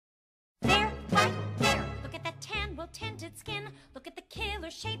tinted skin. Look at the killer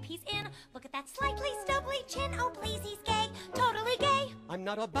shape he's in. Look at that slightly stubbly chin. Oh, please, he's gay, totally gay. I'm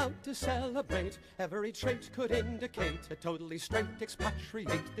not about to celebrate. Every trait could indicate a totally straight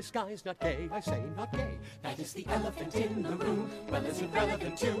expatriate. This guy's not gay, I say not gay. That is the elephant in the room. Well, is it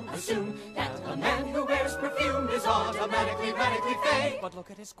relevant to assume that a man who wears perfume is automatically radically fey? But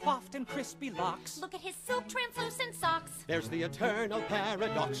look at his coiffed and crispy locks. Look at his silk translucent socks. There's the eternal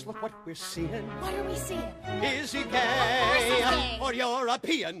paradox. Look what we're seeing. What are we seeing? Is he Of course he's gay gay. or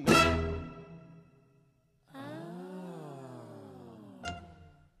European?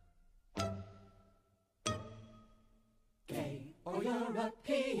 Gay or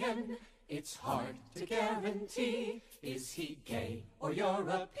European? It's hard to guarantee. Is he gay or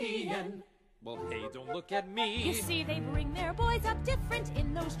European? Well, hey, don't look at me. You see, they bring their boys up different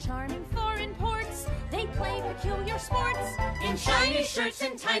in those charming foreign ports. They play peculiar sports In shiny shirts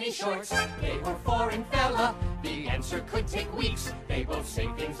and tiny shorts, gay or foreign fella? The answer could take weeks. They both say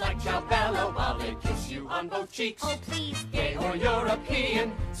things like ciao bella while they kiss you on both cheeks. Oh, please. Gay or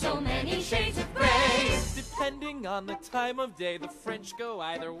European? So many shades of gray. Depending on the time of day, the French go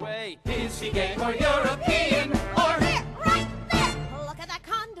either way. Is he gay or European? Or There, right there! Look at that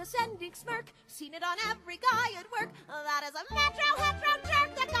condescending smirk. Seen it on every guy at work. That is a hetero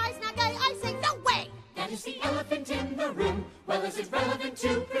jerk. That guy's not gay. I say no way! that is the elephant in the room? Well, is it relevant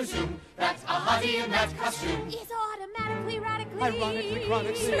to presume that a hottie in that costume He's automatically, radically, ironically,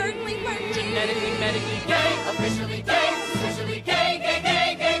 chronically, certainly, Genetically, medically gay. officially gay?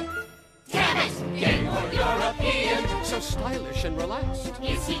 Damn it! Gay or European? So stylish and relaxed.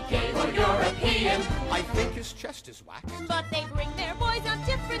 Is he gay or European? I think his chest is waxed. But they bring their boys up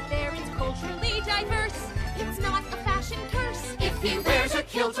different there. It's culturally diverse. It's not a fashion curse. If he wears a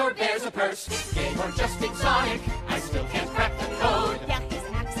kilt or bears a purse, gay or just exotic, I still can't crack the code. Yeah, his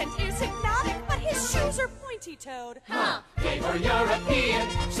accent is hypnotic, but his shoes are pointy-toed. Huh? Gay or European?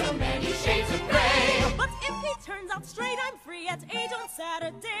 So many shades of gray. But if he turns out straight, I'm free at 8 on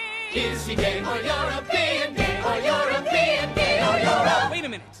Saturday. Is he gay or European? Gay or European? Gay or European? Wait a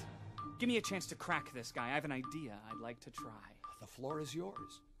minute. Give me a chance to crack this guy. I have an idea I'd like to try. The floor is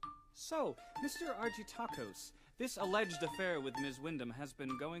yours. So, Mr. Argitakos, this alleged affair with Ms. Wyndham has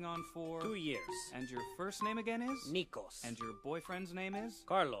been going on for 2 years. And your first name again is? Nikos. And your boyfriend's name is?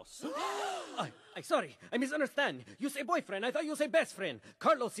 Carlos. I sorry, I misunderstand. You say boyfriend, I thought you say best friend.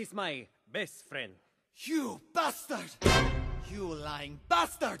 Carlos is my best friend. You bastard! You lying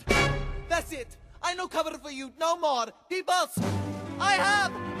bastard! That's it! I no cover for you no more! Peoples! I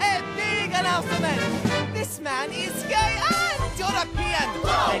have a big announcement! This man is gay and European!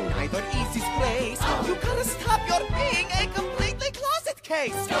 And neither is his place! You gotta stop your being a completely closet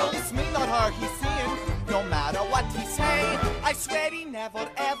case! It's me, not her, he's seeing, no matter what he say. I swear he never,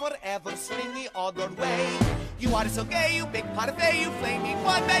 ever, ever swing the other way. You are so gay, you big parfait, you flaming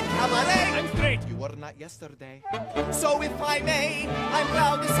one-man cabaret. I'm straight. You were not yesterday. So if I may, I'm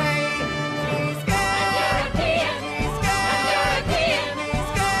proud to say, he's gay. European. He's gay. European. He's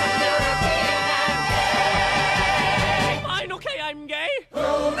gay. Fine, okay, I'm gay.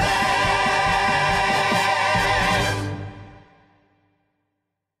 Hooray!